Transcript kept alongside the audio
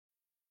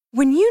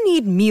When you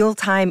need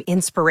mealtime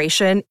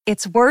inspiration,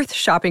 it's worth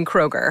shopping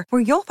Kroger,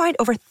 where you'll find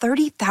over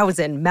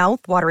 30,000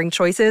 mouth-watering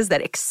choices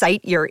that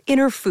excite your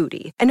inner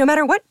foodie. And no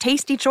matter what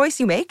tasty choice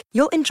you make,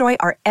 you'll enjoy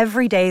our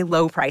everyday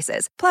low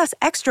prices, plus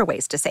extra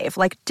ways to save,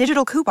 like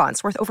digital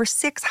coupons worth over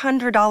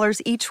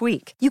 $600 each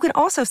week. You can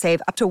also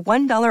save up to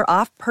 $1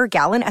 off per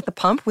gallon at the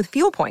pump with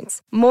fuel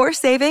points. More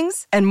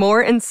savings and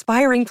more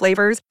inspiring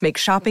flavors make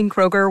shopping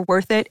Kroger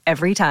worth it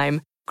every time.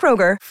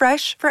 Kroger,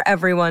 fresh for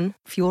everyone.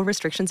 Fuel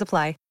restrictions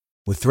apply.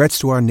 With threats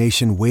to our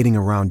nation waiting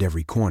around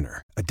every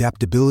corner,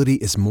 adaptability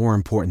is more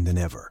important than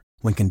ever.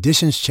 When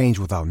conditions change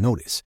without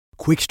notice,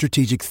 quick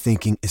strategic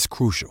thinking is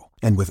crucial.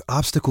 And with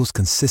obstacles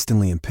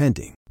consistently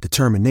impending,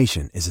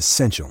 determination is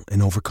essential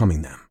in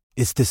overcoming them.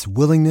 It's this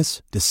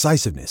willingness,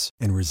 decisiveness,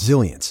 and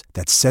resilience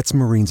that sets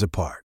Marines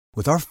apart.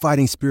 With our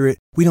fighting spirit,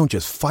 we don't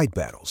just fight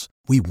battles,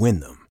 we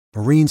win them.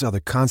 Marines are the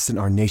constant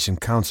our nation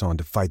counts on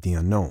to fight the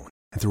unknown.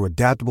 And through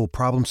adaptable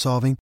problem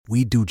solving,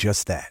 we do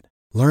just that.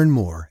 Learn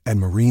more at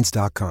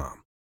marines.com.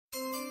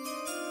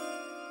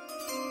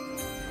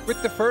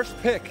 With the first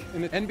pick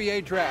in the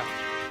NBA draft,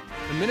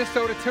 the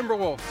Minnesota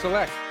Timberwolves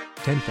select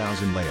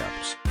 10,000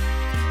 layups.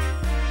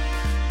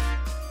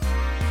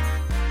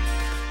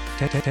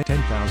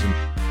 10,000.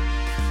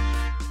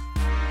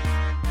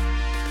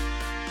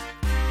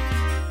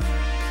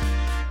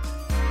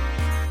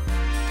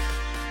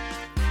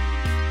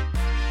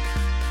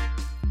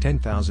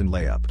 10,000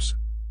 layups.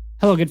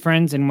 Hello, good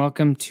friends, and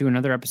welcome to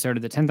another episode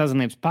of the 10,000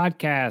 Layups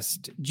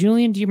podcast.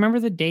 Julian, do you remember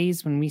the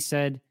days when we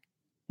said,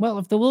 well,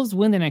 if the Wolves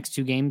win the next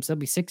two games, they'll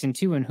be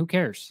 6-2, and who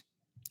cares?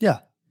 Yeah,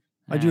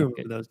 I do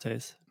remember those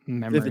days.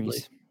 Memories. Vividly.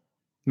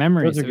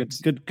 Memories. Those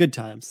are good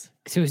times.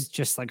 It was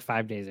just like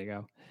 5 days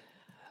ago.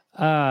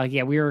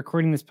 Yeah, we were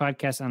recording this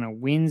podcast on a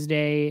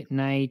Wednesday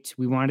night.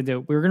 We were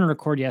going to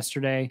record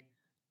yesterday,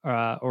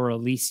 or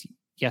at least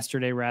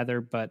yesterday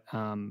rather, but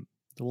the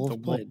Wolves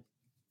played.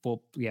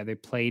 They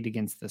played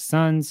against the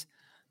Suns,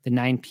 the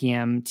 9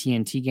 p.m.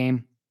 TNT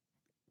game.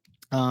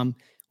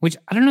 Which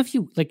I don't know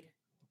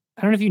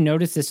if you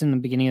noticed this in the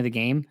beginning of the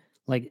game.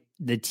 Like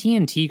the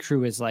TNT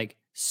crew is like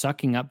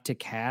sucking up to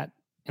Cat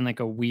in like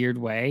a weird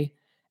way.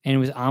 And it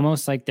was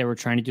almost like they were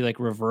trying to do like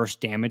reverse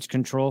damage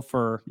control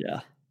for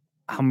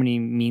how many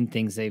mean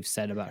things they've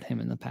said about him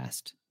in the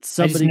past.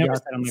 Somebody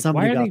got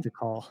the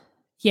call.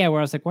 Yeah,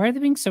 where I was like, why are they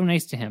being so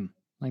nice to him?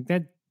 Like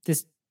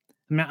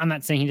I'm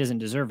not saying he doesn't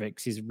deserve it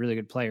because he's a really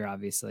good player,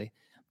 obviously.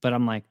 But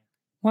I'm like,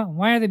 well,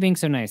 why are they being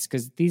so nice?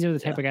 Because these are the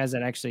type of guys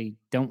that actually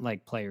don't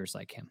like players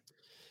like him.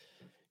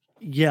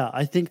 Yeah,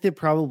 I think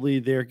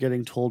they're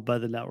getting told by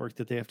the network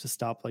that they have to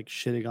stop like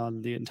shitting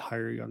on the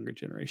entire younger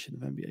generation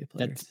of NBA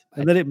players.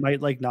 And that it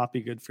might like not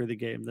be good for the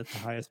game that the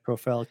highest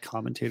profile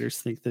commentators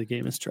think the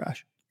game is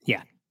trash.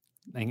 Yeah.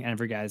 And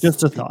every guy's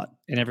just a thought.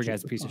 And every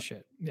guy's a piece of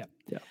shit. Yeah.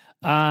 Yeah.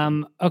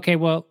 Okay,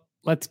 well,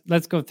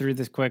 let's go through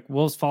this quick.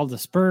 Wolves fall to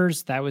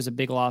Spurs. That was a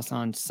big loss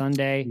on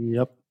Sunday.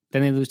 Yep.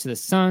 Then they lose to the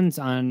Suns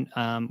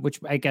on which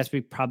I guess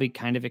we probably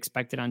kind of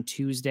expected on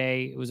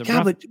Tuesday. It was a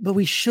rough... but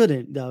we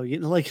shouldn't though. You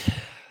know, like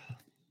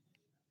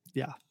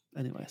yeah.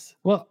 Anyways.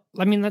 Well,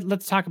 I mean,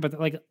 let's talk about that.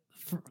 Like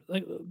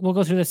we'll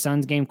go through the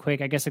Suns game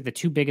quick. I guess like the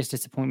two biggest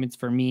disappointments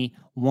for me.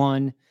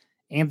 One,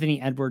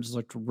 Anthony Edwards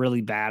looked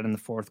really bad in the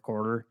fourth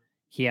quarter.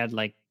 He had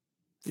like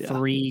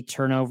 3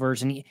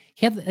 turnovers, and he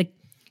had like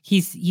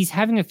he's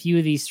having a few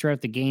of these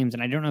throughout the games,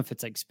 and I don't know if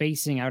it's like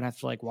spacing. I would have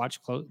to like watch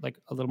like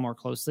a little more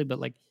closely, but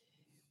like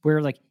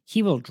where like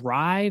he will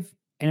drive,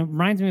 and it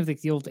reminds me of like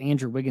the old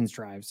Andrew Wiggins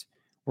drives,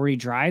 where he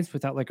drives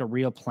without like a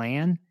real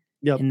plan.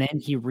 Yep. And then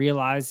he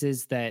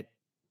realizes that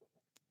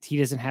he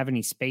doesn't have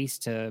any space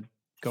to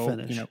go,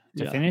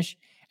 finish.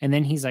 And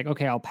then he's like,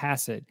 okay, I'll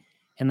pass it.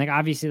 And like,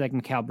 obviously like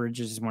Mikal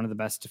Bridges is one of the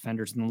best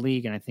defenders in the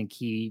league. And I think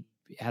he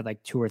had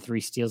like 2 or 3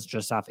 steals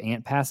just off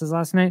ant passes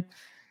last night.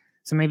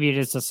 So maybe it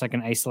is just like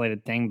an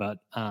isolated thing, but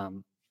I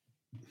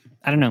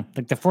don't know.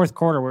 Like the fourth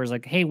quarter where it's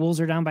like, hey, Wolves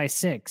are down by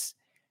 6.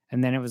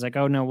 And then it was like,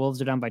 oh no,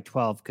 Wolves are down by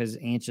 12 because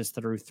Ant just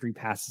threw 3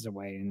 passes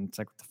away. And it's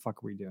like, what the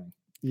fuck are we doing?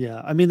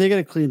 Yeah, I mean, they got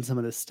to clean some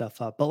of this stuff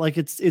up, but like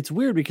it's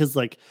weird because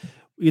like,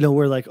 you know,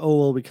 we're like, oh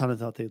well, we kind of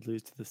thought they'd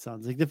lose to the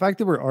Suns. Like the fact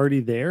that we're already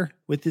there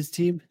with this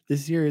team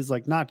this year is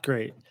like not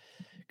great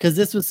because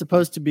this was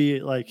supposed to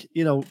be like,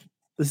 you know,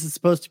 this is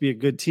supposed to be a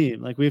good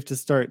team. Like we have to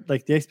start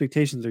like the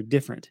expectations are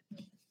different.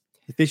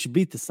 Like they should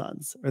beat the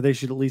Suns, or they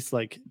should at least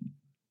like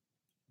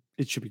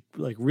it should be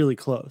like really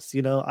close.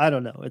 You know, I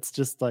don't know. It's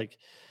just like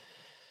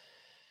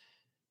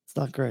it's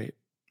not great.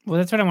 Well,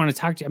 that's what I want to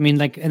talk to you. I mean,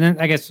 like, and then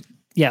I guess.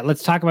 Yeah,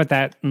 let's talk about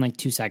that in like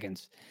 2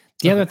 seconds.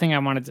 The other thing I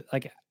wanted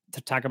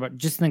to talk about,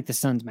 just think the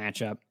Suns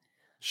matchup,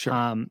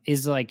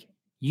 is like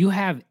you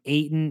have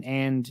Ayton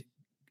and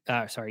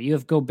you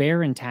have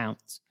Gobert and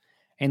Towns,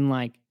 and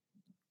like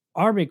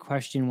our big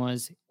question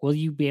was, will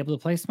you be able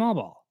to play small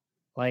ball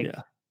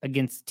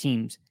against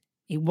teams?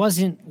 It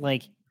wasn't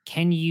like,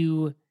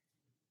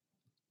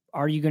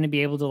 are you going to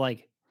be able to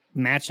like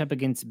match up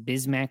against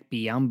Bismack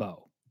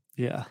Biyombo?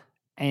 Yeah,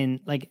 and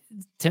like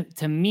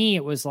to me,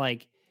 it was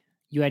like.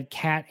 You had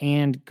Cat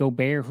and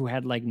Gobert who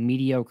had like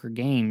mediocre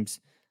games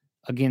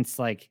against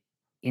like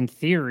in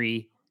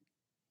theory,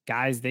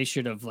 guys they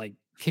should have like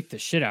kicked the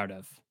shit out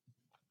of.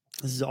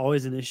 This is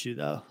always an issue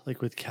though,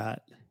 like with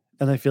Cat.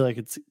 And I feel like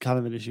it's kind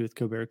of an issue with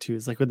Gobert too.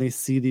 Is like when they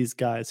see these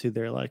guys who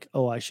they're like,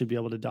 oh, I should be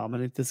able to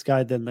dominate this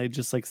guy, then they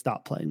just like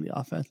stop playing the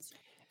offense.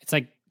 It's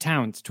like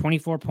Towns,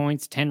 24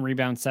 points, 10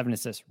 rebounds, 7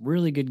 assists.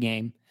 Really good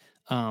game.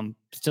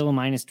 Still a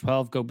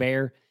 -12.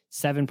 Gobert,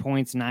 7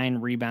 points, 9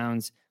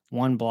 rebounds,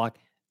 1 block.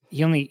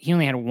 He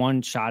only had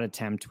 1 shot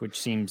attempt,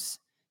 which seems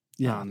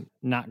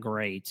not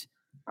great.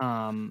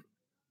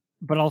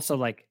 But also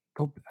like,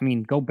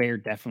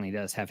 Gobert definitely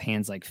does have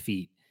hands like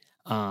feet.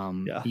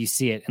 You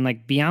see it. And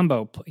like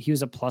Biyombo, he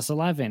was a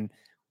 +11,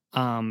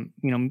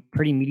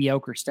 pretty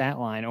mediocre stat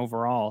line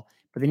overall.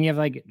 But then you have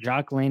like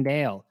Jock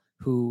Landale,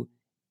 who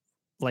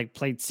like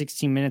played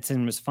 16 minutes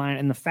and was fine.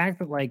 And the fact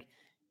that like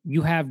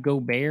you have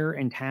Gobert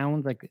and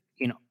Towns, like,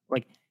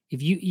 like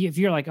if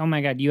you're like, oh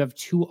my God, you have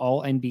 2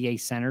 all NBA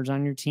centers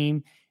on your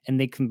team and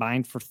they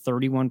combined for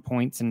 31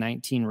 points and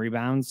 19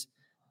 rebounds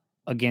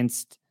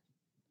against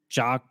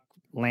Jock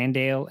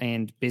Landale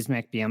and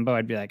Bismack Biyombo,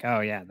 I'd be like,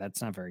 oh yeah,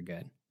 that's not very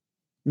good.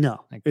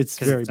 No, like,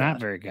 it's not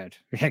very good.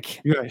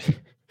 You're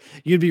right.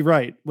 You'd be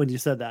right when you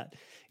said that.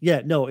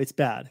 Yeah, no, it's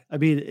bad. I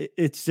mean,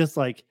 it's just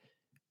like,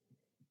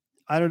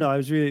 I don't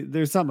know.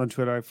 There's something on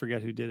Twitter. I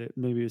forget who did it.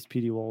 Maybe it was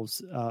PD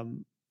Wolves, or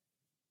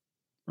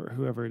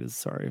whoever it is.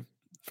 Sorry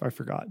if I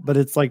forgot. But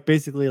it's like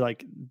basically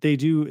like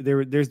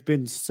there's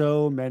been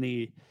so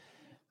many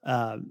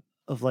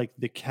of like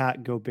the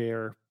Cat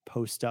Gobert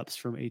post ups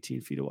from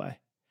 18 feet away.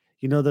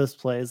 You know those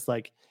plays,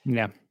 like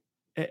yeah.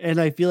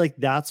 And I feel like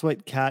that's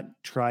what Cat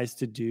tries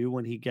to do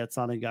when he gets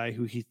on a guy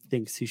who he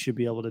thinks he should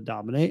be able to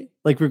dominate.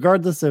 Like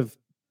regardless of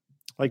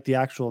like the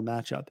actual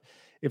matchup,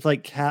 if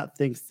like Cat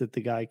thinks that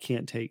the guy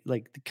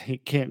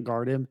can't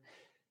guard him,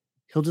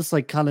 he'll just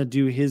like kind of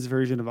do his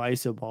version of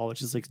iso ball,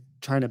 which is like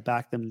trying to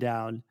back them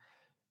down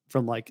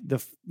from like the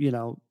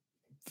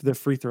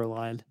free throw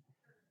line.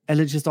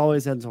 And it just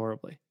always ends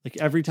horribly. Like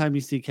every time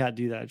you see Cat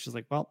do that, it's just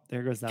like, well,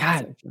 there goes that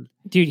section.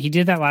 Dude, he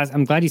did that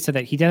I'm glad you said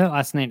that. He did that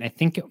last night. I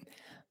think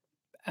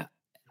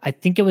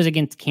it was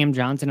against Cam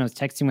Johnson. I was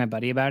texting my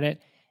buddy about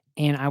it.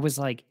 And I was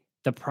like,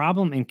 the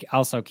problem, and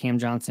also Cam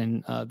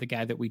Johnson, the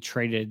guy that we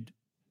traded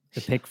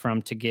the pick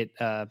from to get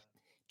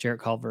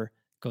Jarrett Culver,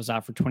 goes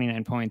out for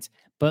 29 points.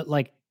 But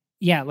like,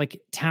 yeah, like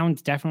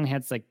Towns definitely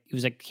had like, it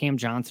was like Cam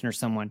Johnson or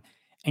someone.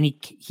 And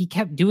he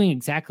kept doing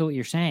exactly what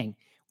you're saying,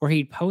 where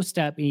he'd post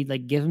up and he'd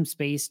like give him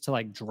space to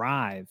like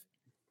drive.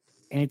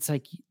 And it's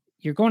like,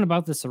 you're going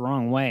about this the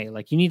wrong way.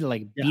 Like you need to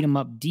like beat him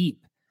up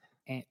deep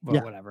and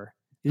whatever.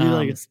 You need to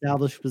like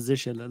establish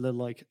position and then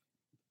like,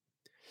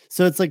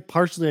 so it's like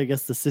partially, I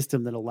guess, the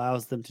system that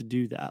allows them to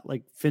do that.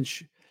 Like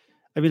Finch,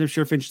 I mean, I'm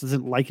sure Finch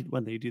doesn't like it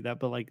when they do that,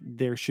 but like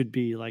there should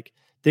be like,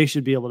 they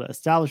should be able to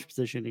establish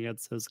position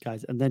against those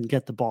guys and then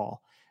get the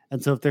ball.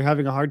 And so if they're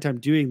having a hard time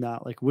doing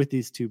that, like with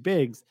these 2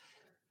 bigs,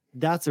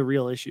 that's a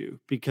real issue,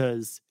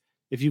 because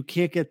if you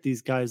can't get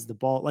these guys the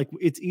ball, like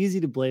it's easy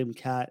to blame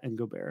Cat and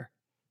Gobert.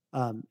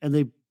 And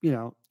they,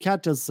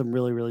 Cat does some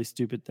really, really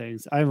stupid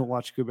things. I haven't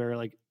watched Gobert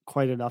like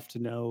quite enough to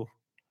know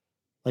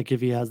like if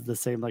he has the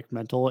same like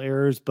mental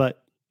errors,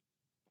 but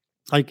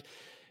like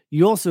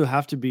you also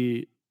have to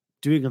be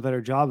doing a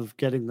better job of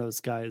getting those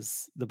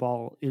guys the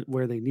ball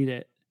where they need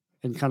it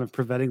and kind of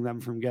preventing them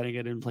from getting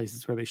it in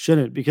places where they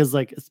shouldn't, because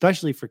like,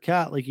 especially for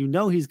Cat, like,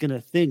 he's going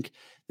to think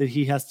that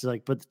he has to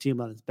like put the team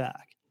on his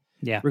back.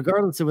 Yeah.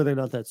 Regardless of whether or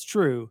not that's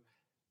true.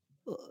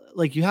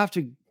 Like you have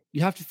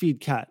to feed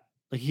Cat.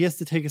 Like he has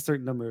to take a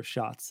certain number of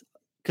shots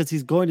because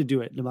he's going to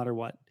do it no matter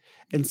what.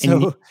 And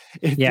so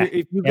if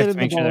you get him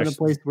the ball in a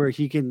place where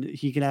he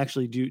can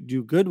actually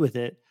do good with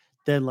it,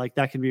 then like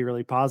that can be a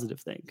really positive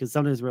thing. Because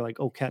sometimes we're like,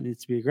 oh, Cat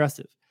needs to be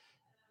aggressive.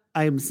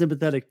 I am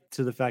sympathetic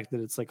to the fact that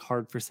it's like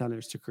hard for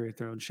centers to create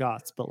their own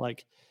shots, but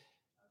like,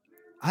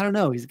 I don't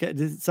know. He's got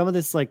some of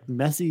this like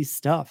messy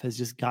stuff has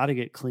just got to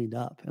get cleaned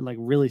up and like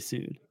really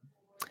soon.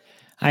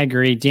 I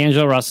agree.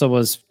 D'Angelo Russell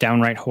was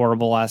downright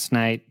horrible last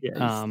night.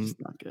 Yeah, he's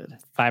not good.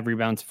 5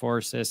 rebounds, 4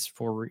 assists,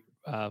 4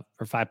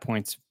 for 5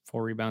 points,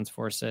 4 rebounds,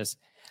 4 assists.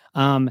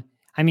 I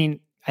mean,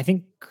 I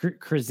think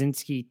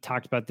Krasinski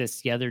talked about this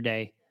the other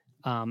day,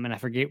 and I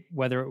forget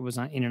whether it was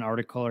in an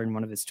article or in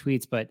one of his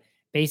tweets, but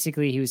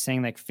basically he was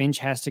saying like Finch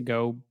has to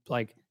go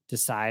like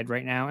decide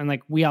right now. And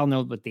like, we all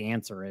know what the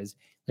answer is.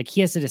 Like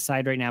he has to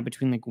decide right now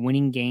between like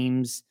winning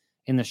games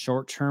in the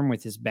short term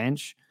with his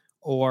bench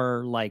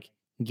or like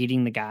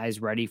getting the guys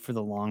ready for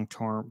the long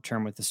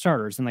term with the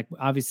starters. And like,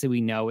 obviously we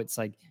know it's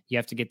like, you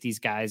have to get these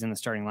guys in the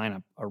starting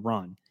lineup a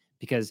run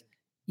because,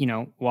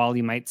 while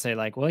you might say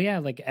like, well, yeah,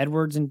 like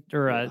Edwards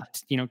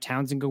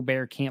Towns and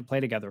Gobert can't play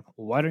together.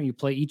 Well, why don't you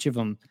play each of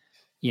them,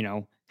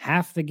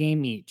 half the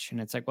game each?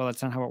 And it's like, well,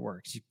 that's not how it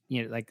works.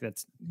 Like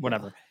that's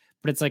whatever. Yeah.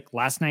 But it's like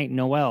last night,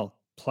 Noel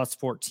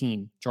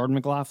 +14, Jordan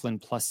McLaughlin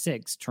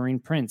 +6,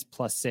 Taurean Prince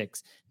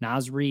 +6,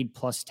 Naz Reid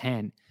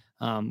 +10.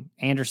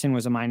 Anderson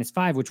was a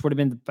 -5, which would have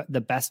been the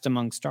best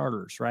among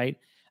starters, right?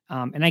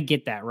 And I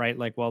get that, right?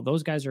 Like, well,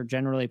 those guys are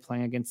generally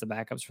playing against the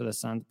backups for the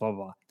Suns, blah,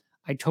 blah, blah.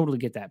 I totally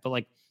get that. But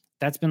like,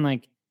 that's been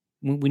like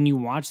when you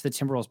watch the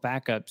Timberwolves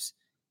backups,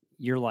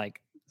 you're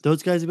like,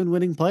 those guys have been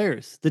winning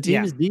players. The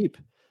team is deep.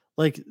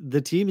 Like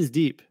the team is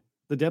deep.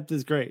 The depth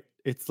is great.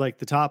 It's like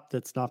the top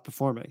that's not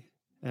performing,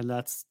 and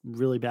that's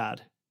really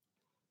bad.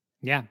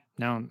 Yeah,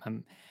 no,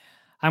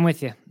 I'm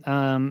with you.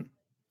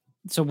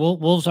 So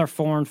Wolves are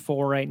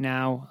 4-4 right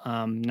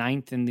now,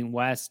 ninth in the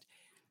West.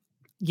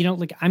 You know,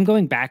 like I'm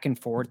going back and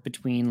forth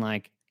between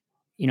like,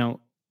 you know,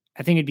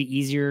 I think it'd be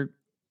easier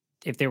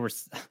if they were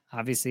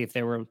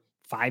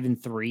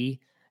 5-3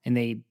 and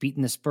they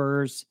beaten the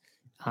Spurs,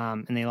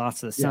 and they lost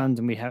to the Suns,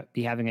 and we'd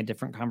be having a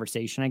different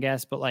conversation, I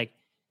guess. But like,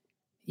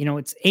 you know,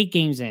 it's 8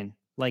 games in.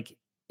 Like,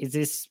 is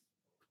this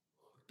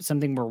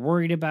something we're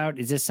worried about?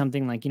 Is this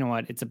something like, you know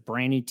what, it's a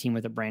brand new team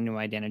with a brand new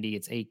identity.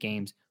 It's 8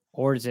 games.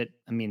 Or is it,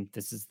 I mean,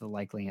 this is the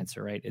likely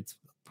answer, right? It's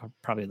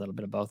probably a little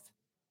bit of both.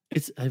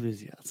 It's a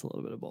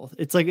little bit of both.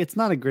 It's like, it's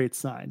not a great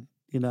sign,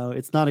 you know,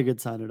 it's not a good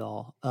sign at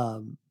all,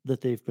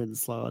 that they've been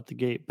slow at the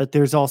gate. But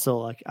there's also,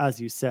 like, as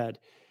you said,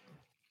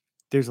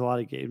 there's a lot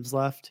of games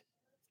left.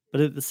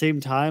 But at the same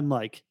time,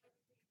 like,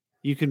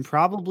 you can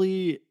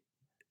probably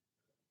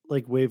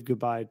like wave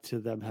goodbye to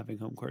them having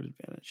home court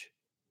advantage.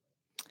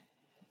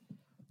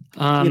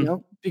 You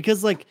know,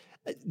 because like,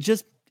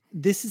 just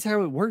this is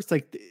how it works.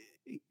 Like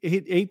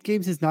 8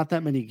 games is not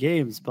that many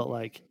games, but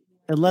like,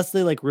 unless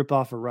they like rip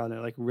off a run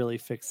or like really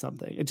fix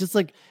something, it just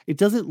like, it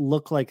doesn't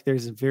look like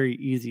there's a very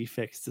easy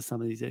fix to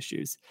some of these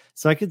issues.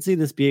 So I could see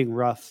this being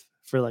rough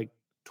for like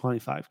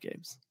 25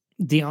 games.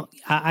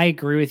 I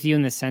agree with you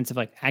in the sense of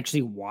like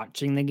actually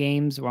watching the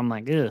games where I'm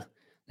like, ugh,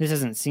 this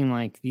doesn't seem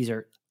like these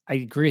are, I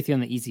agree with you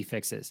on the easy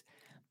fixes.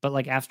 But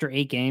like after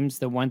 8 games,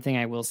 the one thing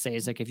I will say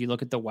is like, if you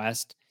look at the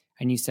West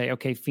and you say,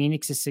 okay,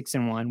 Phoenix is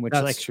 6-1, which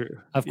that's like, true.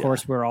 Of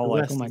course, we're all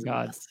like, oh my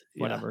God,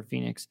 whatever,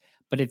 Phoenix.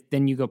 But if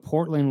then you go,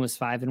 Portland was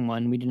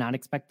 5-1, we did not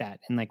expect that.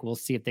 And like, we'll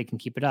see if they can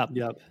keep it up.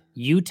 Yep.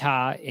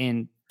 Utah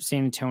and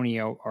San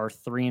Antonio are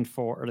 3-4,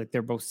 or like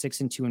they're both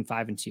 6-2 and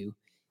 5-2.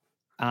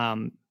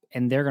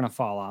 And they're going to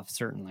fall off,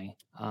 certainly.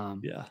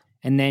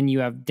 And then you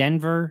have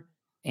Denver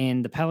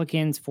and the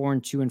Pelicans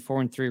 4-2 and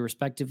 4-3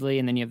 respectively.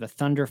 And then you have the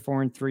Thunder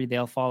 4-3.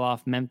 They'll fall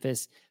off.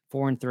 Memphis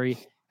 4-3.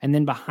 And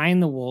then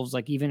behind the Wolves,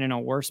 like even in a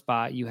worse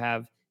spot, you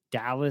have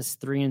Dallas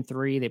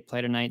 3-3. They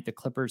play tonight. The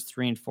Clippers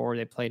 3-4.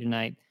 They play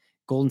tonight.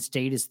 Golden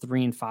State is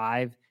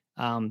 3-5.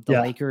 The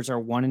Lakers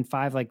are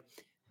 1-5. Like,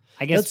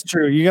 I guess that's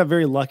true. You got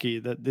very lucky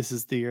that this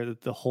is the year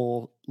that the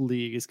whole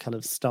league is kind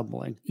of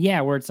stumbling.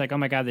 Yeah, where it's like, oh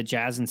my God, the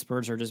Jazz and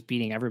Spurs are just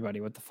beating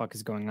everybody. What the fuck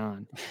is going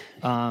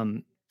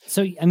on?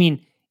 So, I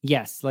mean,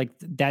 yes, like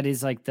that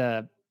is like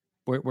the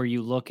where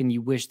you look and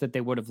you wish that they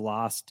would have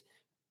lost.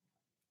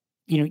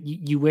 You know,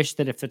 you wish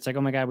that if it's like,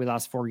 oh my God, we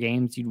lost 4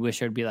 games, you'd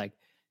wish it would be like,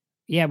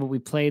 yeah, but we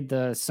played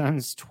the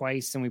Suns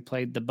twice and we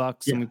played the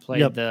Bucks and we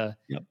played the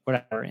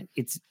whatever.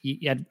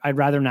 I'd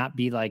rather not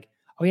be like,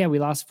 oh yeah, we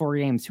lost 4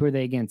 games. Who are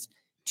they against?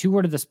 2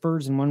 were to the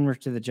Spurs and 1 were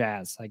to the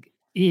Jazz. Like,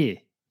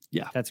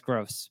 that's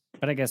gross.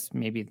 But I guess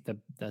maybe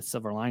the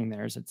silver lining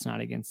there is it's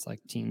not against like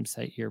teams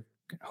that you're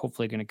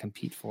hopefully going to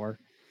compete for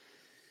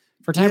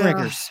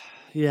tiebreakers.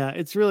 Yeah,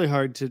 it's really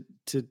hard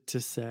to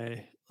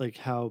say like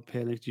how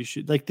panicked you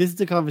should. Like, this is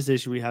the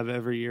conversation we have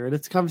every year, and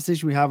it's a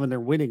conversation we have when they're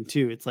winning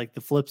too. It's like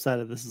the flip side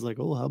of this is like,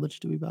 oh, how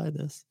much do we buy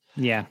this?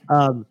 Yeah.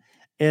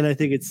 And I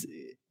think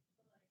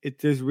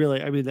there's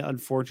really, I mean, the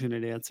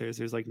unfortunate answer is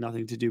there's like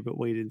nothing to do but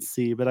wait and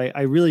see. But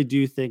I really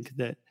do think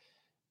that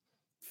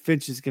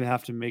Finch is going to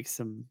have to make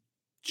some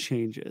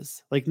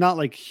changes, like not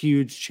like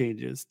huge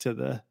changes to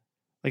the,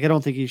 like, I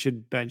don't think he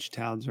should bench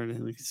Towns or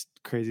anything like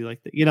crazy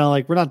like that. You know,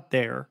 like we're not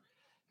there.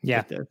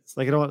 Yeah.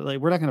 Like I don't like,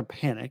 we're not going to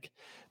panic,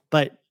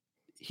 but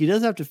he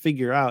does have to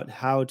figure out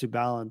how to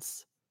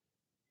balance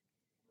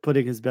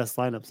putting his best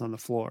lineups on the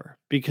floor,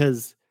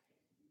 because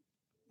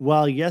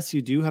while yes,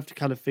 you do have to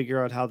kind of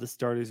figure out how the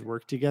starters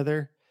work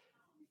together,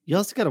 you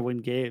also got to win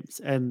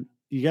games, and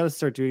you got to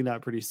start doing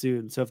that pretty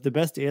soon. So if the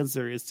best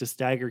answer is to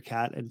stagger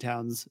Cat and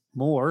Towns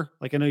more,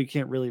 like I know you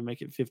can't really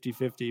make it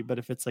 50-50, but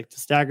if it's like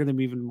to stagger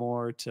them even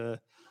more, to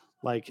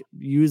like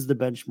use the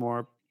bench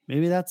more,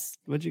 maybe that's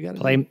what you got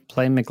to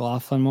play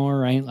McLaughlin more,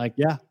 right? Like,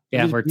 yeah.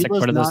 Where it's like,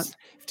 what are those?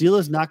 If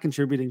D'Lo's not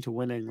contributing to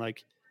winning,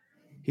 like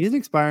he's an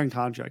expiring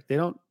contract. They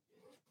don't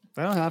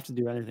have to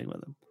do anything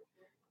with him.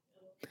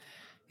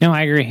 No,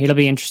 I agree. It'll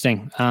be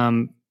interesting.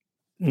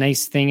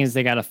 Nice thing is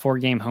they got a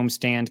 4-game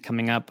homestand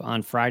coming up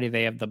on Friday.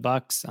 They have the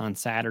Bucks. On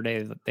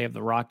Saturday, they have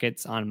the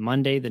Rockets. On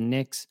Monday, the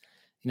Knicks.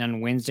 And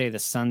on Wednesday, the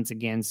Suns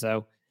again.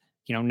 So,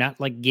 you know, not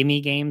like gimme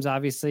games,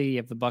 obviously. You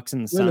have the Bucks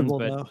and the Suns,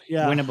 but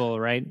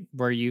winnable, right?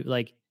 Where you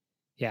like,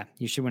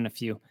 you should win a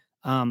few.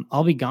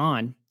 I'll be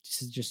gone.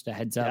 This is just a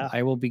heads up. Yeah.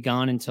 I will be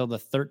gone until the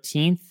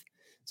 13th.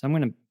 So I'm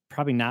going to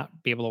probably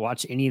not be able to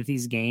watch any of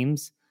these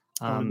games.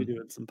 I'm going to be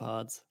doing some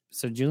pods.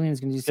 So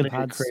Julian's going to do some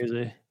pods.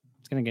 Crazy.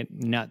 It's going to get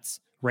nuts.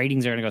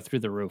 Ratings are going to go through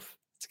the roof.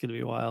 It's going to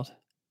be wild.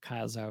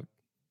 Kyle's out.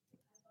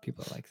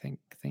 People are like, thank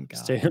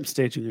God. I'm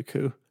staging a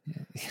coup.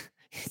 Yeah.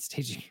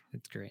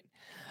 It's great.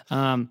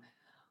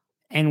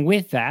 And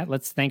with that,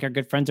 let's thank our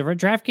good friends over at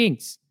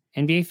DraftKings.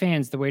 NBA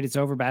fans, the wait is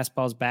over.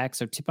 Basketball's back,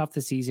 so tip off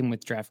the season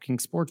with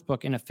DraftKings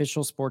Sportsbook, an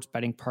official sports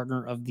betting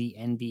partner of the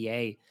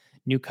NBA.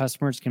 New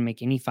customers can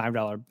make any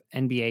 $5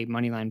 NBA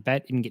moneyline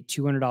bet and get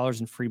 $200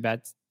 in free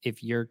bets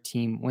if your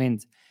team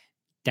wins.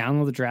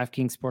 Download the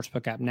DraftKings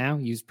Sportsbook app now.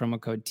 Use promo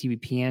code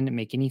TBPN to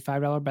make any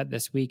 $5 bet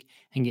this week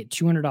and get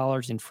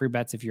 $200 in free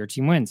bets if your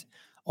team wins.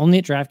 Only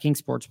at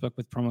DraftKings Sportsbook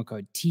with promo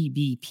code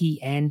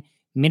TBPN.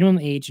 Minimum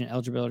age and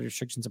eligibility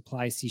restrictions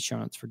apply. See show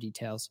notes for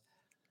details.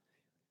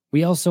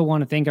 We also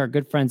want to thank our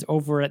good friends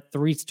over at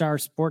 3-Star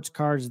Sports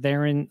Cards.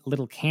 They're in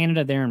Little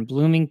Canada. They're in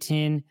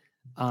Bloomington.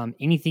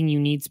 Anything you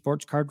need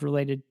sports card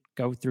related,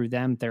 go through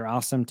them. They're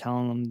awesome.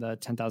 Telling them the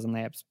 10,000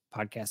 Layups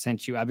podcast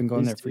sent you. I've been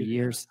going there for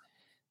years.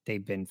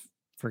 They've been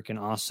freaking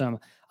awesome.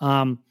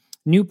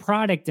 New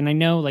product. And I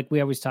know like we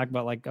always talk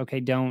about like,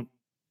 okay, don't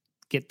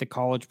get the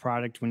college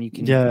product when you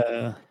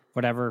can,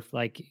 whatever,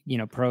 like, you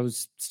know,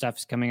 pros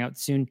stuff's coming out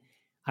soon.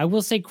 I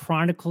will say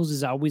Chronicles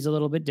is always a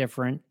little bit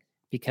different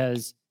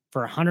because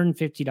for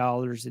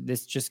 $150,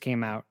 this just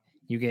came out.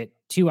 You get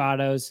 2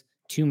 autos,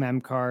 2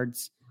 mem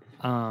cards.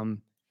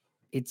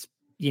 It's,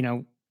 you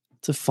know,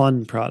 it's a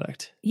fun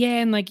product. Yeah.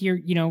 And like you're,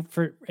 you know,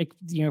 for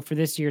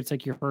this year, it's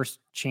like your first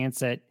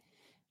chance at,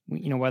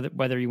 you know,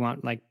 whether you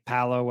want like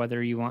Paolo,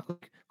 whether you want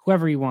like,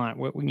 whoever you want,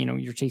 you know,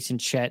 you're chasing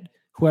Chet,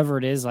 whoever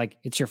it is, like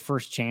it's your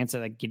first chance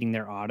at like getting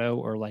their auto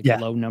or like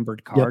low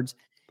numbered cards.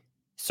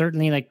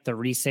 Certainly like the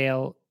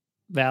resale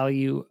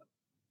value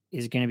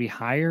is going to be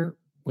higher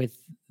with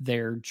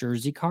their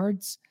jersey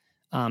cards,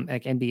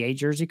 like NBA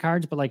jersey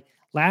cards. But like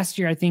last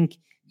year, I think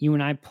you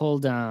and I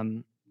pulled,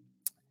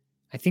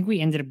 I think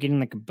we ended up getting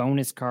like a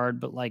bonus card,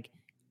 but like,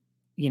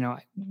 you know,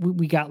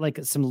 we got like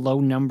some low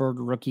numbered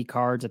rookie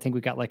cards. I think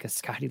we got like a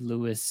Scotty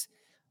Lewis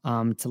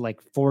to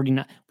like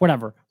 49,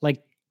 whatever.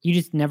 Like you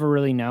just never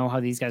really know how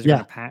these guys are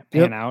going to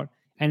pan out.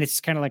 And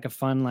it's kind of like a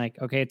fun, like,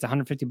 okay, it's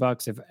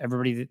 $150. If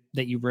everybody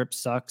that you rip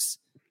sucks,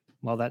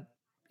 well, that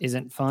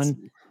isn't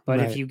fun. But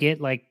if you get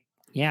like,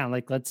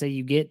 like let's say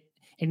you get,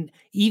 and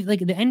even like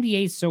the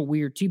NBA is so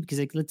weird too, because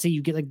like, let's say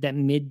you get like that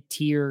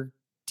mid-tier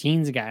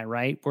teens guy,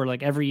 right? Where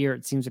like every year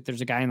it seems like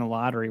there's a guy in the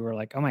lottery where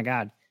like, oh my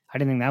God, I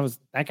didn't think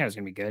that guy was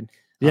going to be good.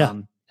 Yeah.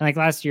 And like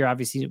last year,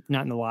 obviously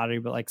not in the lottery,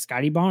 but like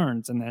Scotty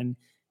Barnes. And then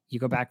you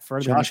go back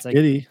further. Josh and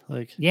Giddey,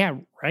 like, yeah,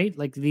 right.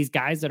 Like these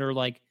guys that are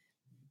like,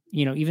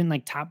 you know, even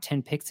like top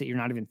 10 picks that you're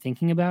not even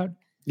thinking about.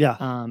 Yeah.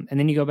 And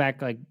then you go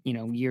back like, you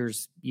know,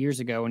 years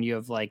ago and you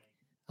have like,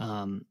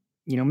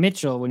 you know,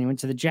 Mitchell, when he went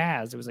to the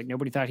Jazz, it was like,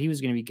 nobody thought he was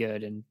going to be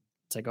good. And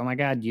it's like, oh my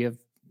God, you have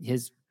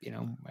his, you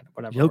know,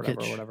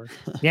 whatever.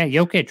 Yeah.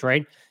 Jokic,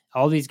 right.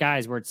 All these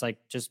guys where it's like,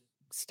 just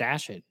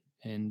stash it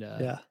and,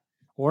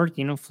 or,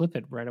 you know, flip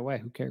it right away.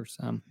 Who cares?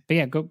 But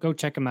yeah, go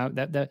check them out.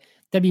 That'd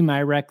be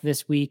my rec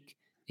this week.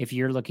 If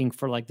you're looking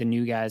for like the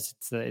new guys,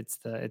 it's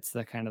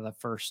the kind of the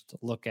first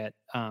look at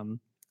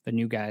the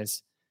new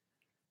guys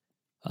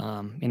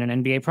in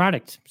an NBA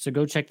product. So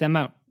go check them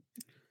out.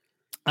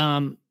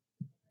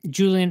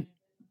 Julian,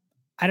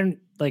 I don't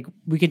like,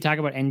 we can talk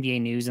about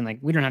NBA news and like,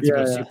 we don't have to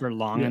go super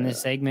long on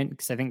this segment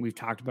because I think we've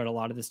talked about a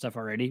lot of this stuff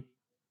already,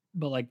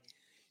 but like,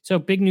 so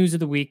big news of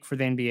the week for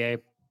the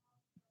NBA,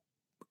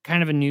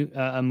 kind of a new,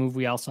 a move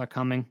we all saw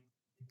coming.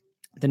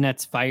 The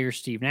Nets fire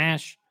Steve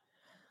Nash.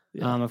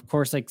 Of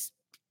course, like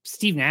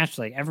Steve Nash,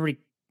 like everybody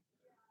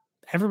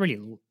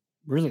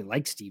really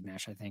likes Steve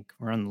Nash. I think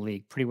around the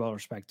league, pretty well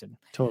respected.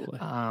 Totally.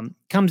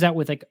 Comes out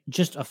with like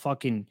just a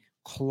fucking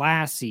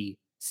classy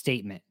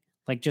statement.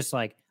 Like, just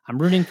like, I'm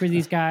rooting for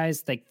these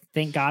guys. Like,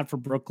 thank God for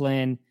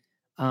Brooklyn,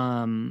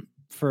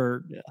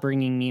 for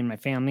bringing me and my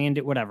family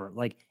into whatever.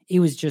 Like, it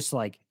was just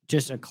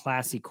a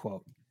classy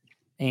quote.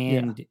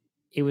 And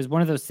it was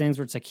one of those things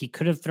where it's like, he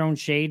could have thrown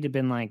shade to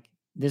been like,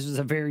 this was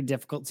a very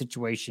difficult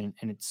situation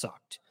and it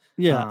sucked.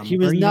 Yeah. He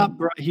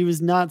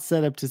was not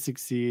set up to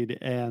succeed.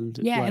 And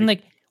and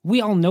like,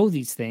 we all know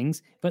these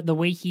things, but the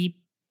way he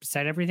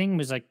said everything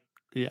was like,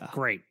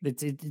 great.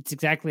 It's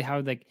exactly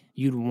how like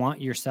you'd want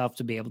yourself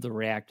to be able to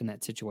react in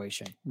that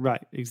situation.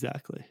 Right.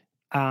 Exactly.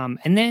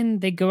 And then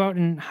they go out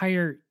and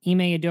hire Ime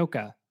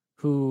Udoka,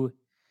 who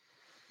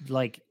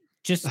like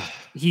just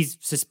he's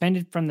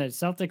suspended from the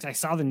Celtics. I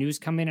saw the news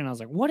come in and I was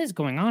like, what is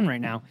going on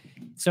right now?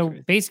 So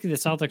basically the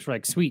Celtics were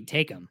like, sweet,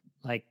 take him.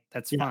 Like,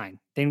 that's fine.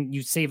 Then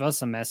you save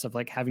us a mess of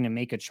like having to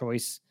make a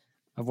choice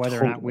of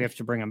whether or not we have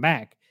to bring him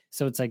back.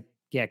 So it's like,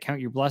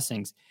 count your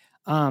blessings.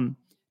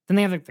 Then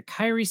they have like the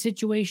Kyrie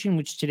situation,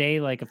 which today,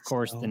 like, of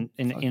course, in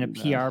a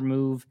PR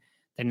move,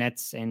 the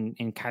Nets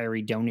and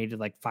Kyrie donated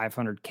like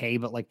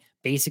 $500K, but like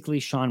basically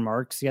Sean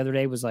Marks the other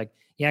day was like,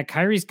 yeah,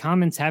 Kyrie's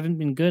comments haven't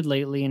been good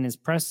lately and his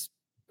press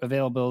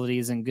availability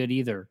isn't good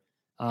either.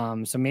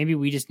 So maybe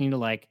we just need to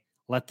like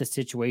let the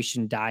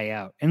situation die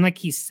out. And like,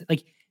 he's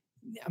like,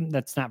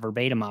 that's not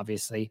verbatim,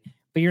 obviously,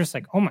 but you're just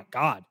like, oh my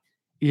God.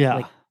 Yeah.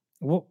 Like,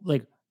 what,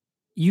 like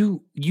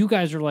you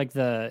guys are like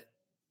it's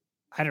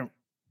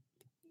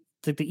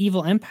like the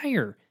evil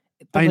empire,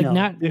 but like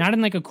not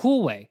in like a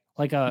cool way.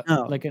 Like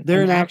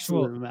they're an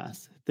absolute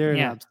mess. They're an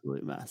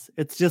absolute mess.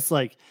 It's just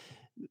like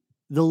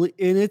and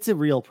it's a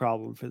real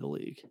problem for the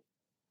league.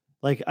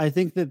 Like, I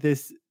think that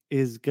this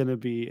is going to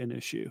be an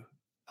issue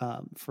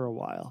for a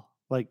while.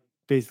 Like,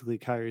 basically,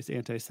 Kyrie's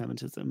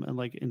anti-Semitism and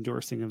like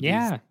endorsing of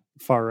these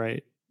far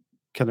right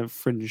kind of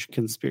fringe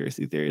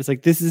conspiracy theories.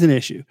 Like, this is an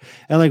issue,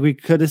 and like we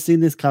could have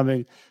seen this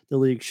coming. The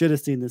league should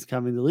have seen this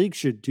coming. The league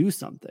should do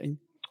something.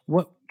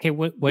 What? Okay,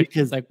 what?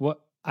 Because like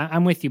what?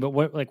 I'm with you, but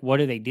what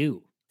do they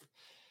do?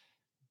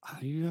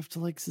 You have to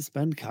like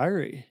suspend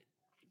Kyrie.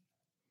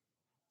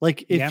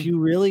 Like, if you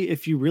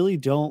really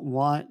don't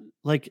want,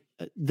 like,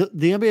 the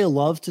NBA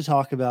loves to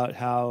talk about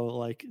how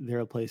like they're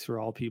a place where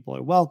all people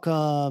are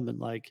welcome, and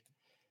like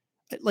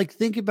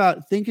think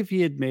if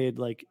he had made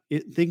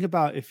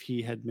if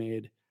he had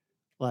made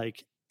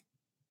like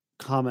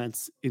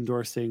comments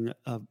endorsing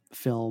a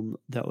film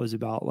that was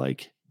about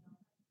like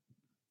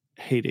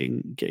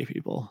hating gay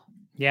people.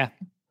 Yeah.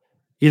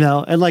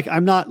 And like,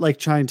 I'm not like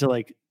trying to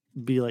like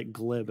be like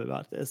glib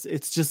about this.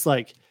 It's just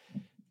like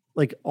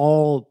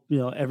all,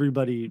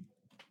 everybody,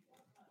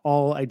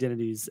 all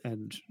identities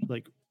and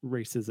like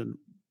races and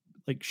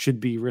like should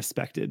be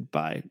respected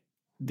by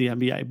the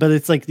NBA. But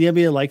it's like the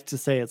NBA likes to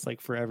say it's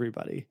like for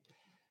everybody.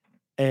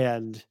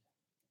 And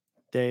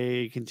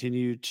they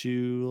continue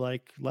to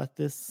like let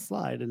this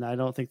slide, and I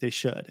don't think they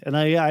should. And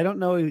I don't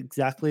know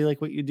exactly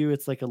like what you do.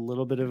 It's like a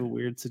little bit of a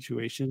weird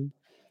situation,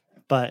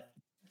 but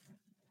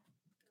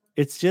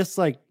it's just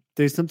like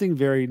there's something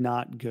very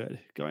not good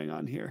going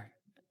on here,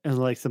 and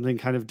like something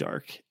kind of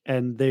dark,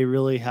 and they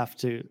really have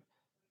to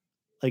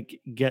like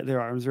get their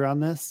arms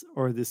around this,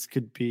 or this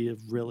could be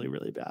really,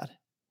 really bad.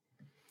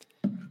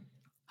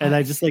 And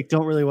I just like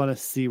don't really want to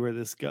see where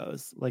this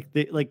goes. Like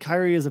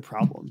Kyrie is a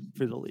problem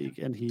for the league,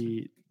 and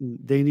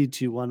they need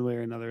to one way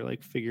or another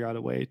like figure out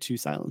a way to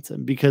silence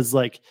him, because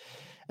like,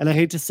 and I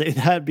hate to say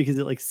that because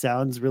it like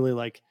sounds really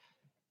like,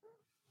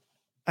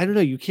 I don't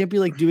know, you can't be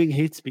like doing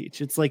hate speech.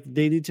 It's like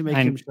they need to make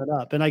him shut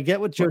up. And I get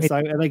what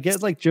and I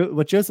get like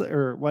what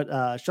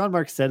Sean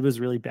Marks said was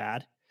really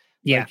bad.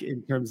 Yeah, like,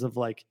 in terms of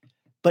like,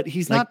 but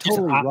he's like, not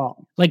totally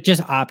wrong. Like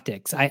just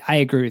optics. I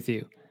agree with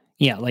you.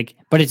 Yeah, like,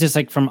 but it's just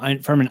like from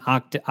an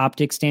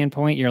optic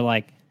standpoint, you're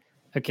like,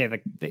 okay,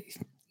 like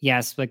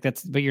yes, like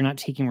that's, but you're not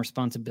taking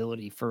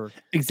responsibility for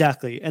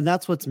exactly, and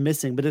that's what's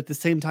missing. But at the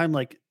same time,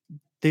 like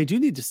they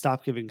do need to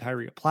stop giving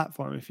Kyrie a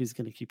platform if he's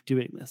going to keep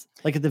doing this.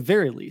 Like at the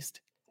very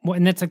least. Well,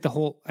 and that's like the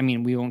whole. I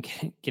mean, we won't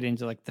get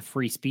into like the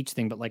free speech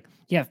thing, but like,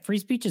 yeah, free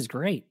speech is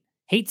great.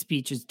 Hate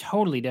speech is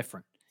totally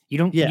different. You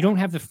don't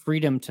have the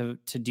freedom to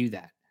do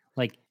that.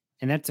 Like,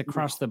 and that's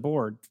across the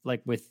board.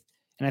 Like with.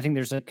 And I think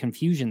there's a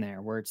confusion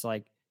there where it's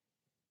like,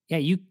 yeah,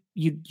 you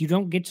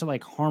don't get to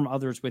like harm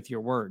others with your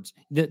words.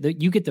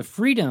 You get the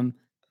freedom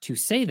to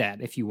say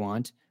that if you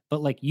want,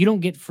 but like you don't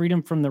get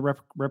freedom from the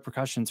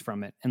repercussions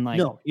from it. And like,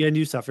 no, yeah, and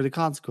you suffer the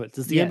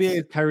consequences. The NBA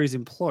is Kyrie's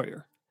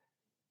employer.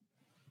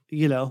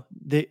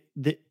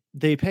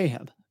 They pay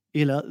him.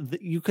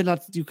 You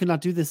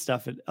cannot do this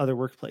stuff at other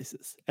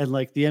workplaces, and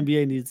like the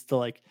NBA needs to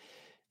like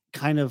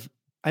kind of.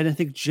 And I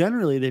think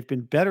generally they've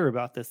been better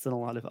about this than a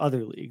lot of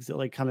other leagues, that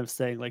like kind of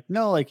saying like,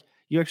 no, like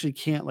you actually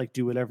can't like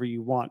do whatever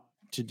you want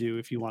to do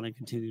if you want to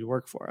continue to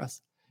work for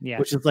us. Yeah.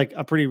 Which is like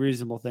a pretty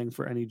reasonable thing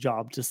for any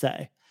job to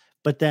say.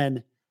 But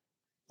then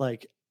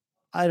like,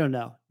 I don't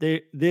know,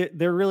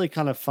 they're really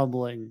kind of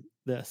fumbling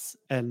this,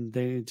 and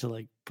they need to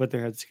like put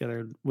their heads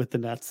together with the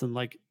Nets and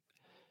like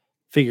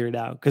figure it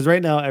out. Cause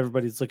right now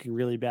everybody's looking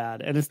really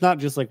bad, and it's not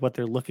just like what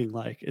they're looking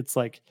like. It's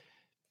like,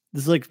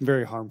 this is like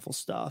very harmful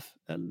stuff,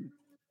 and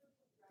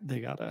they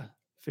gotta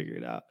figure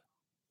it out.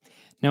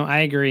 No, I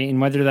agree.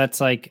 And whether that's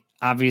like,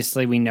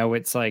 obviously we know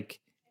it's like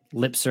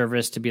lip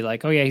service to be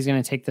like, oh yeah, he's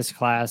going to take this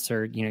class,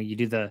 or, you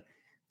do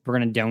we're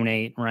going to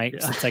donate. Right. Yeah.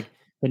 So it's like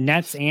the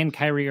Nets and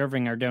Kyrie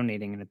Irving are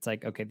donating, and it's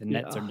like, okay, the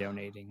Nets are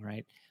donating.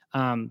 Right.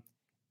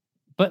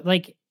 But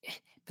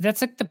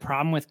that's like the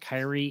problem with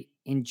Kyrie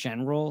in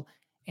general.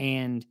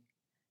 And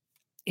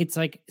it's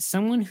like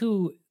someone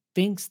who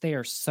thinks they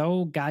are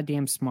so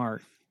goddamn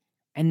smart,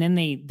 and then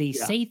they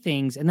say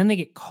things, and then they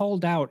get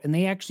called out, and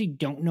they actually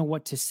don't know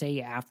what to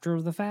say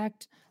after the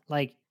fact.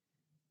 Like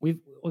we've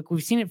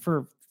seen it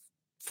for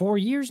 4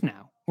 years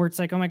now, where it's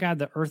like, oh my God,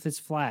 the earth is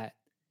flat.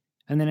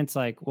 And then it's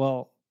like,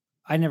 well,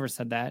 I never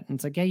said that. And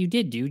it's like, yeah, you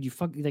did, dude. You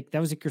like, that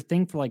was like your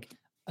thing for like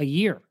a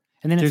year.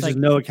 And then there's it's like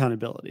no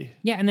accountability.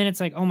 Yeah. And then it's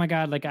like, oh my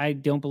God, like I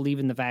don't believe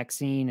in the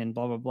vaccine and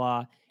blah, blah,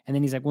 blah. And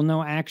then he's like, well,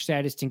 no, actually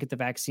I just didn't get the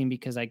vaccine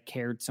because I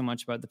cared so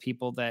much about the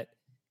people that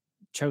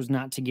chose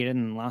not to get it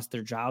and lost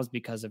their jobs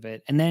because of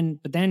it.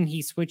 But then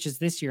he switches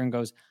this year and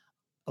goes,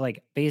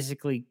 like,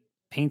 basically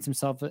paints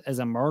himself as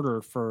a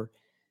martyr for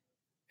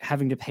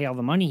having to pay all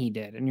the money he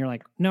did. And you're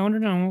like,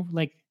 no,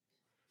 like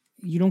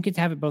you don't get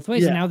to have it both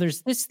ways. Yeah. And now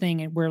there's this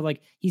thing where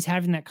like he's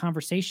having that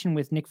conversation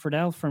with Nick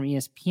Friedel from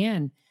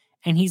ESPN,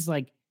 and he's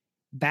like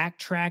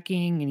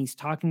backtracking, and he's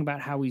talking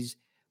about how he's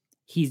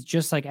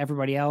just like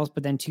everybody else.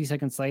 But then 2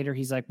 seconds later,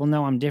 he's like, well,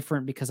 no, I'm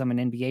different because I'm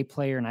an NBA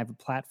player and I have a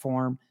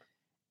platform.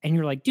 And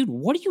you're like, dude,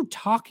 what are you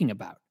talking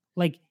about?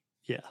 Like,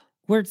 yeah,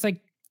 where it's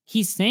like,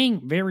 he's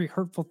saying very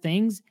hurtful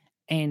things,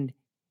 and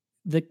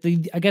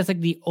I guess like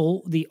the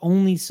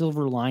only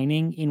silver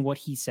lining in what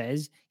he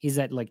says is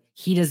that like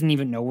he doesn't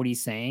even know what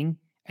he's saying,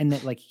 and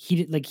that like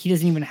he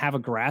doesn't even have a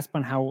grasp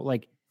on how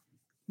like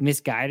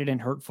misguided and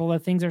hurtful that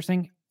things are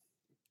saying.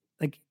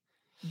 Like,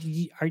 do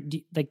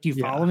you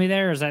follow me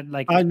there? Or is that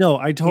like I know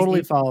I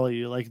totally follow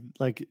you. Like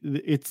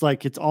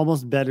it's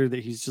almost better that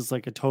he's just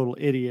like a total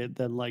idiot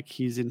than like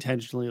he's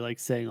intentionally like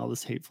saying all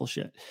this hateful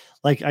shit.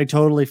 Like I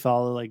totally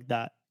follow like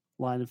that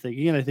line of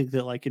thinking, and I think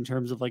that like in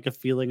terms of like a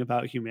feeling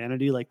about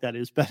humanity, like that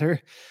is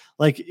better.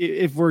 Like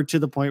if we're to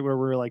the point where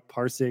we're like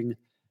parsing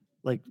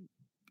like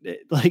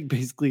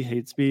basically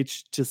hate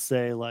speech to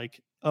say like,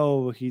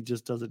 oh, he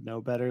just doesn't know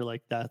better,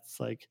 like that's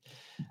like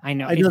I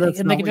know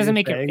that's like it doesn't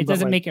make it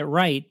doesn't make it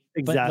right.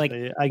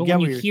 Exactly. But when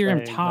you hear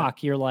him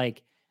talk, you're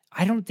like,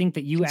 I don't think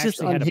that you actually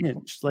just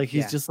unhinged. Like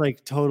he's just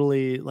like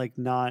totally like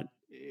not.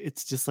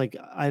 It's just like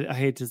I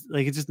hate to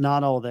like it's just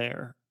not all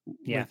there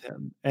with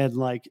him, and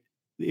like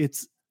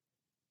it's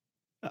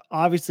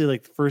obviously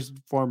like first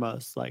and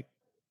foremost like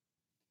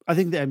I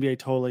think the NBA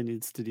totally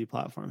needs to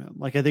deplatform him.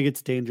 Like I think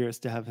it's dangerous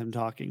to have him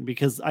talking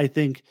because I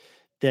think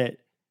that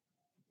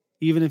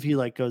even if he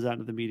like goes out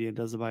into the media and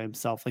does it by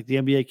himself, like the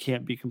NBA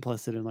can't be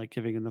complicit in like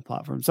giving him the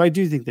platform. So I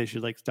do think they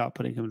should like stop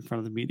putting him in front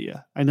of the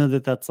media. I know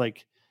that that's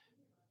like,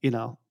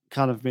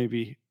 kind of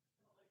maybe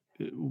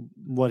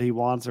what he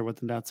wants or what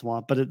the Nets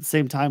want, but at the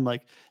same time,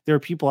 like there are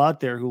people out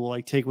there who will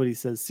like take what he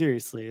says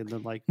seriously and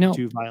then like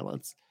do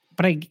violence.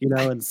 But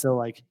and so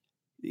like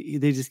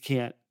they just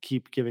can't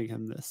keep giving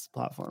him this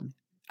platform.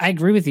 I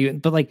agree with you,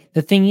 but like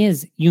the thing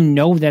is,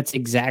 that's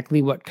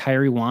exactly what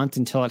Kyrie wants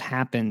until it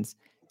happens,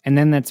 and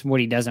then that's what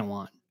he doesn't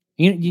want.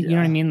 You know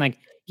what I mean? Like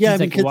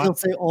because they'll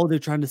say, "Oh, they're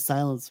trying to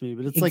silence me,"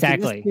 but it's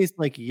exactly. Like in this case,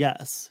 like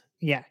yes,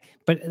 and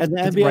the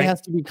NBA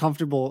has to be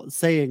comfortable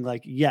saying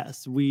like,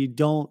 "Yes, we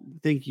don't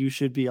think you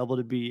should be able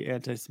to be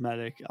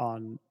anti-Semitic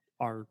on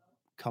our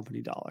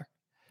company dollar."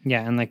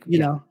 Yeah, and like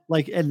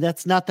and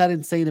that's not that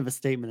insane of a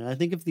statement. And I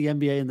think if the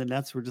NBA and the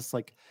Nets were just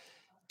like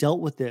dealt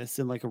with this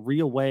in like a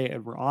real way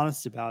and were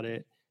honest about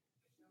it,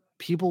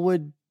 people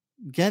would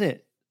get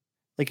it.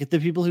 Like if the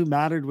people who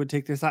mattered would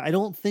take their side. I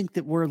don't think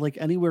that we're like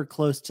anywhere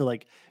close to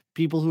like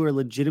people who are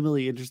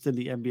legitimately interested in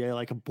the NBA,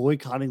 like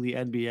boycotting the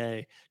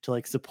NBA to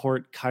like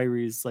support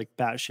Kyrie's like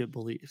batshit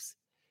beliefs.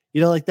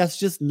 Like that's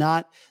just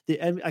not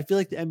I feel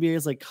like the NBA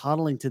is like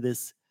coddling to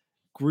this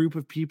group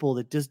of people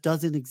that just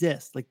doesn't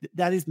exist. Like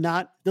that is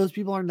not, those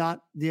people are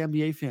not the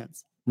NBA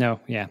fans.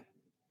 No. Yeah.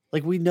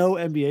 Like we know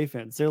NBA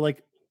fans. They're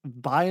like,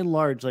 by and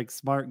large, like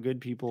smart, good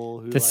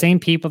people who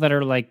same people that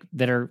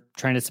are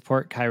trying to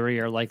support Kyrie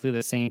are likely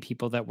the same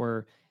people that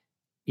were,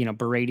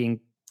 berating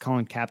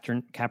Colin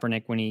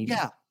Kaepernick when he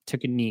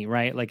took a knee,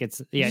 right? Like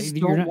it's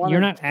you're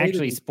not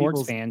actually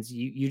sports fans.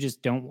 You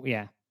just don't.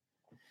 Yeah.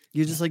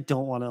 You just like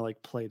don't want to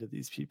like play to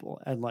these people.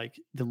 And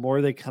like the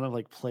more they kind of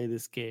like play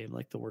this game,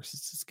 like the worse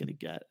it's just gonna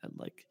get. And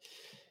like,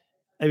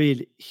 I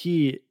mean,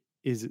 he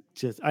is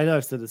just, I know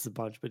I've said this a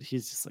bunch, but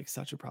he's just like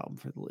such a problem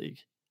for the league.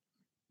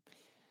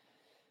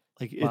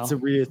 Like it's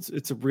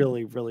a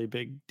really, really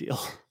big deal.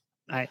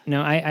 I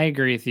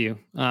agree with you.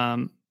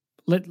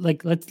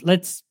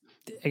 Let's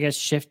I guess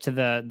shift to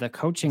the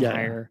coaching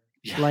hire.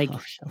 Yeah. Like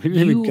we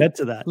didn't even get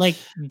to that. Like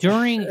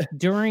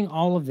during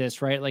all of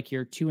this, right? Like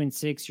you're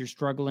 2-6, you're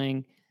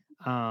struggling.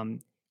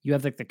 You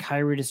have like the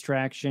Kyrie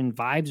distraction.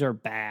 Vibes are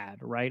bad,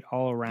 right?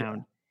 All around.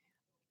 Yeah.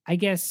 I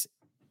guess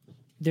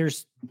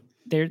there's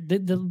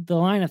the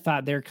line of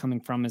thought they're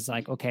coming from is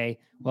like, okay,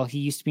 well, he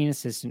used to be an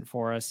assistant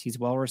for us. He's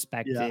well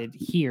respected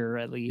here,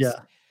 at least.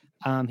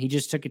 Yeah. He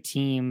just took a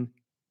team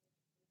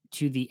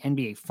to the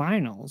NBA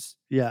finals.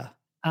 Yeah.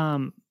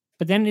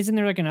 But then isn't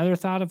there like another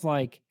thought of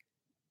like,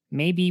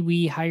 maybe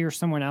we hire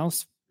someone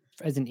else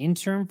as an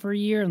intern for a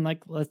year and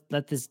like,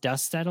 let this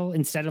dust settle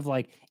instead of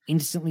like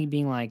instantly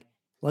being like,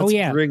 let's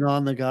bring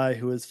on the guy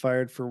who was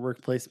fired for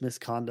workplace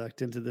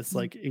misconduct into this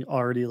like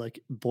already like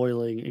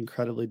boiling,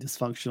 incredibly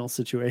dysfunctional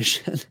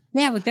situation.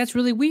 Yeah, like that's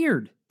really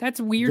weird. That's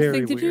a weird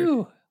thing to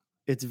do.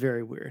 It's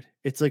very weird.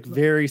 It's like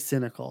very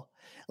cynical.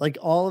 Like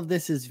all of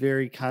this is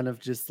very kind of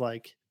just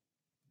like,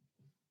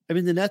 I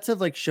mean, the Nets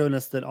have like shown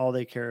us that all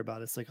they care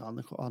about is like on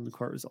the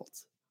court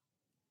results.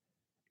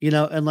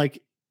 And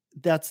like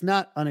that's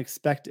not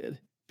unexpected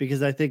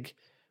because I think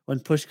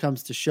when push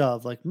comes to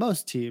shove, like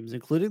most teams,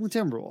 including the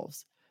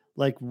Timberwolves,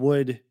 like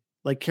would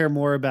like care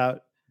more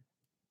about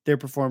their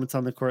performance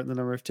on the court and the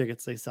number of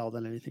tickets they sell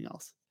than anything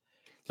else.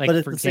 Like,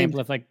 but for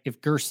example,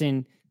 if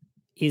Gerson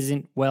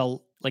isn't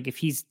like if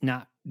he's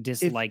not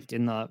disliked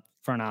in the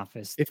front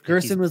office, if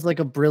Gerson was like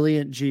a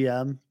brilliant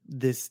GM,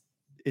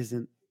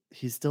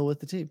 he's still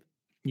with the team.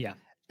 Yeah.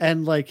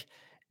 And like,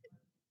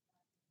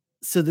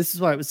 so this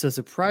is why it was so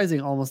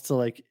surprising almost to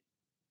like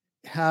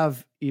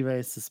have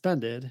Ime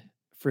suspended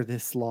for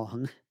this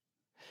long.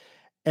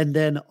 And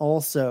then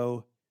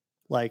also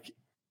like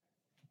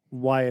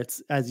why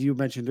it's, as you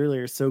mentioned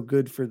earlier, so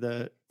good for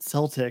the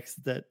Celtics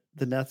that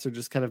the Nets are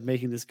just kind of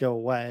making this go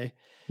away.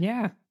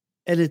 Yeah.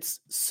 And it's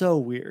so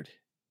weird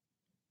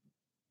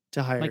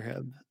to hire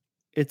him.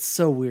 It's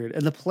so weird.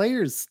 And the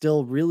players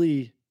still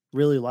really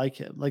really like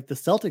him. Like the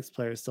Celtics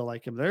players still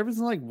like him. There was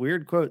some like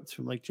weird quotes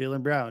from like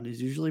Jaylen Brown.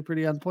 He's usually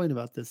pretty on point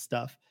about this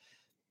stuff.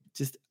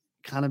 Just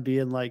kind of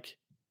being like,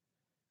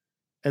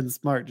 and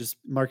Smart, just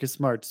Marcus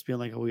Smart, just being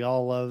like, oh, we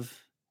all love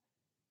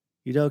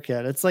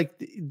Udoka. It's like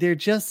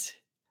there's just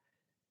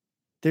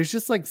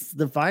like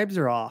the vibes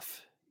are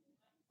off,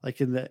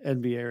 like in the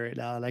NBA right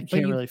now, and I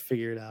can't really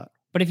figure it out.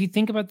 But if you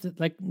think about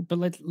but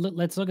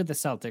let's look at the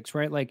Celtics,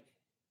 right? Like,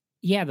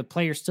 yeah, the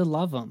players still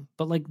love them,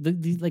 but like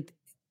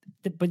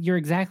but you're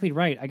exactly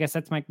right. I guess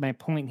that's my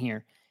point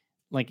here.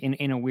 Like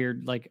in a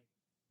weird like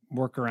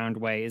workaround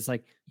way is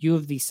like you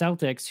have the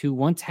Celtics who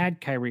once had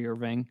Kyrie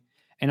Irving,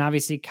 and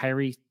obviously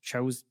Kyrie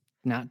chose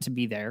not to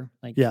be there.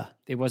 Like,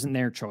 it wasn't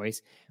their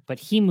choice, but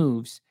he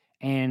moves,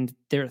 and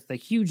the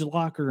huge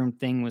locker room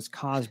thing was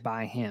caused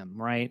by him,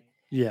 right?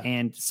 Yeah.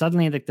 And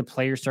suddenly like the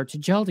players start to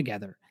gel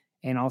together.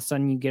 And all of a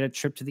sudden you get a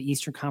trip to the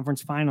Eastern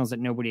Conference Finals that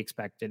nobody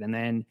expected. And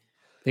then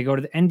they go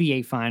to the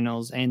NBA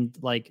Finals and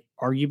like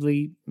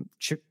arguably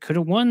could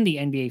have won the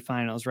NBA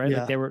Finals, right?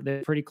 Yeah. Like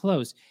they're pretty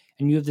close.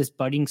 And you have this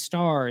budding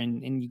star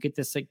and you get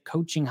this like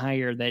coaching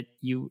hire that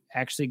you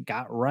actually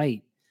got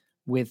right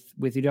with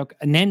Udoka.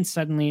 And then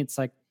suddenly it's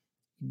like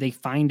they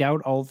find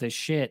out all this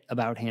shit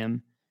about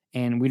him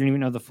and we don't even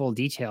know the full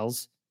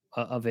details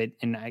of it.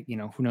 And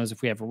who knows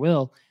if we ever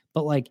will,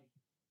 but like,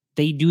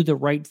 they do the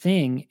right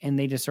thing and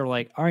they just are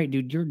like, all right,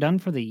 dude, you're done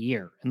for the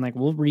year. And like,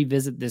 we'll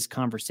revisit this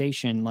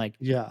conversation. Like,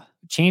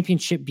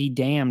 championship be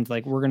damned.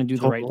 Like, we're going to do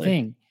the right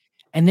thing.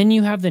 And then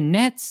you have the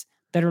Nets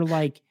that are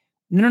like,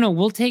 no,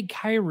 we'll take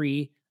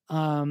Kyrie.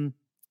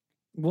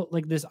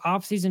 Like this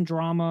offseason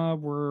drama,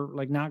 we're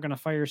like not going to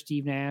fire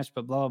Steve Nash,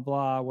 but blah,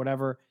 blah,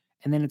 whatever.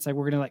 And then it's like,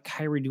 we're going to let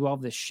Kyrie do all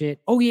this shit.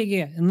 Oh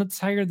yeah. And let's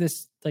hire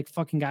this like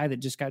fucking guy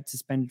that just got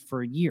suspended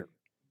for a year.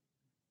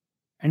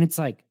 And it's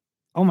like,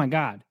 oh my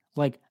God.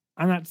 Like,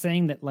 I'm not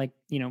saying that like,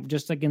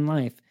 just like in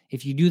life,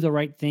 if you do the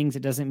right things,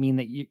 it doesn't mean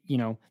that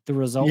the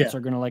results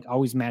are going to like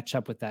always match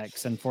up with that.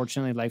 Because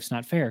unfortunately life's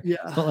not fair. Yeah.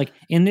 But like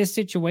in this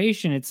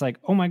situation, it's like,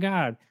 oh my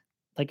God,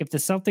 like if the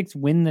Celtics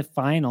win the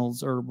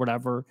finals or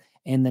whatever,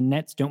 and the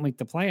Nets don't make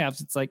the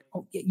playoffs, it's like,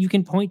 oh, you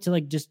can point to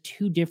like just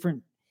two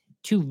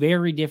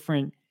very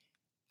different,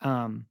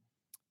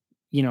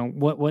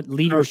 what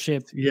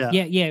leadership,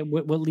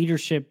 what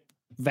leadership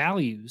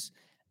values.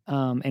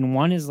 And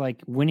one is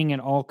like winning at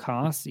all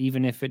costs,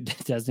 even if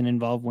it doesn't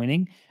involve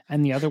winning.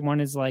 And the other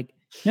one is like,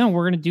 no,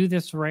 we're going to do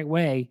this the right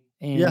way.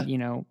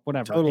 And,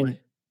 whatever. Totally.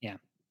 And,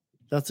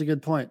 that's a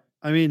good point.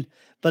 I mean,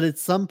 but at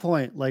some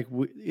point, like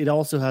it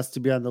also has to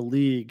be on the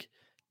league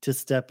to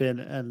step in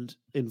and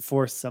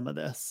enforce some of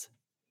this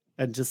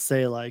and just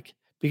say like,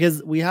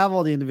 because we have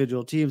all the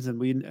individual teams and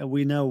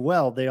we know,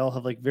 well, they all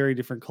have like very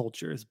different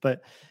cultures,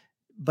 but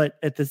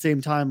at the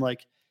same time,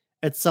 like,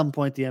 at some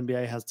point, the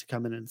NBA has to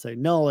come in and say,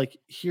 no, like,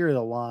 here are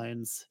the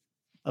lines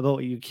about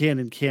what you can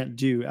and can't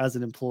do as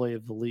an employee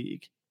of the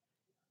league.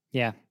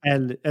 Yeah.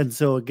 And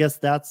so I guess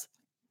that's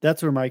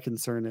where my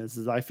concern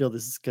is I feel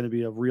this is going to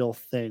be a real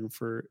thing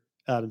for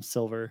Adam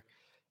Silver.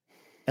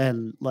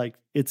 And like,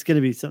 it's going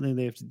to be something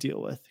they have to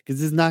deal with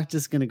because it's not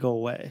just going to go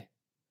away.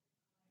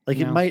 Like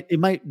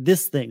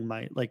this thing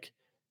might like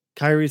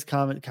Kyrie's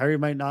comment. Kyrie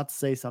might not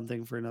say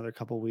something for another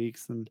couple of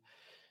weeks and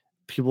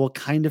people will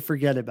kind of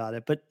forget about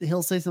it, but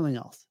he'll say something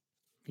else.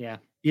 Yeah.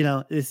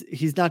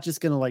 He's not just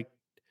going to like,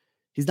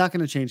 he's not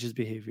going to change his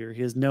behavior.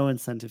 He has no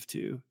incentive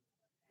to.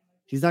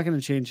 He's not going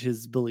to change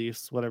his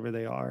beliefs, whatever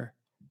they are.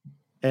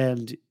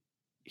 And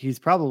he's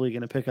probably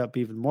going to pick up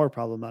even more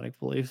problematic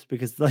beliefs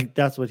because like,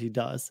 that's what he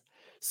does.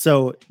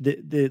 So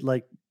this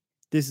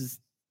is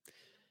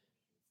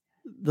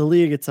the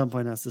league at some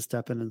point has to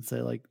step in and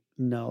say like,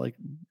 no, like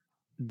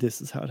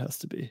this is how it has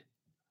to be.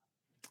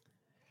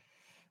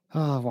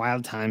 Oh,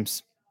 wild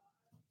times.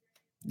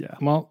 Yeah.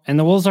 Well, and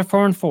the Wolves are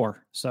 4-4.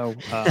 So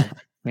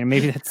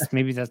maybe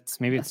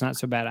it's not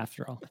so bad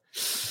after all.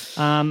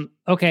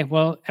 Okay.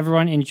 Well,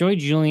 everyone enjoy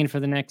Julian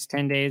for the next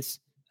 10 days.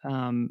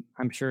 I'm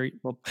sure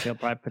he'll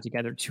probably put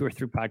together 2 or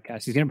 3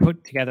 podcasts. He's going to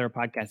put together a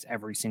podcast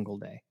every single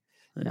day.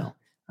 Yeah.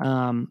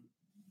 And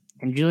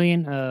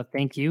Julian,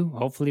 thank you.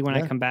 Hopefully when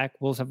I come back,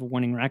 Wolves have a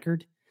winning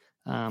record.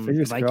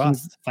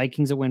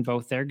 Vikings will win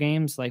both their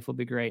games. Life will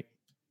be great.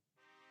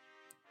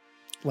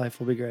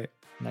 Life will be great.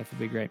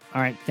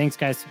 All right. Thanks,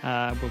 guys.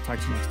 We'll talk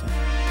to you next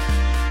time.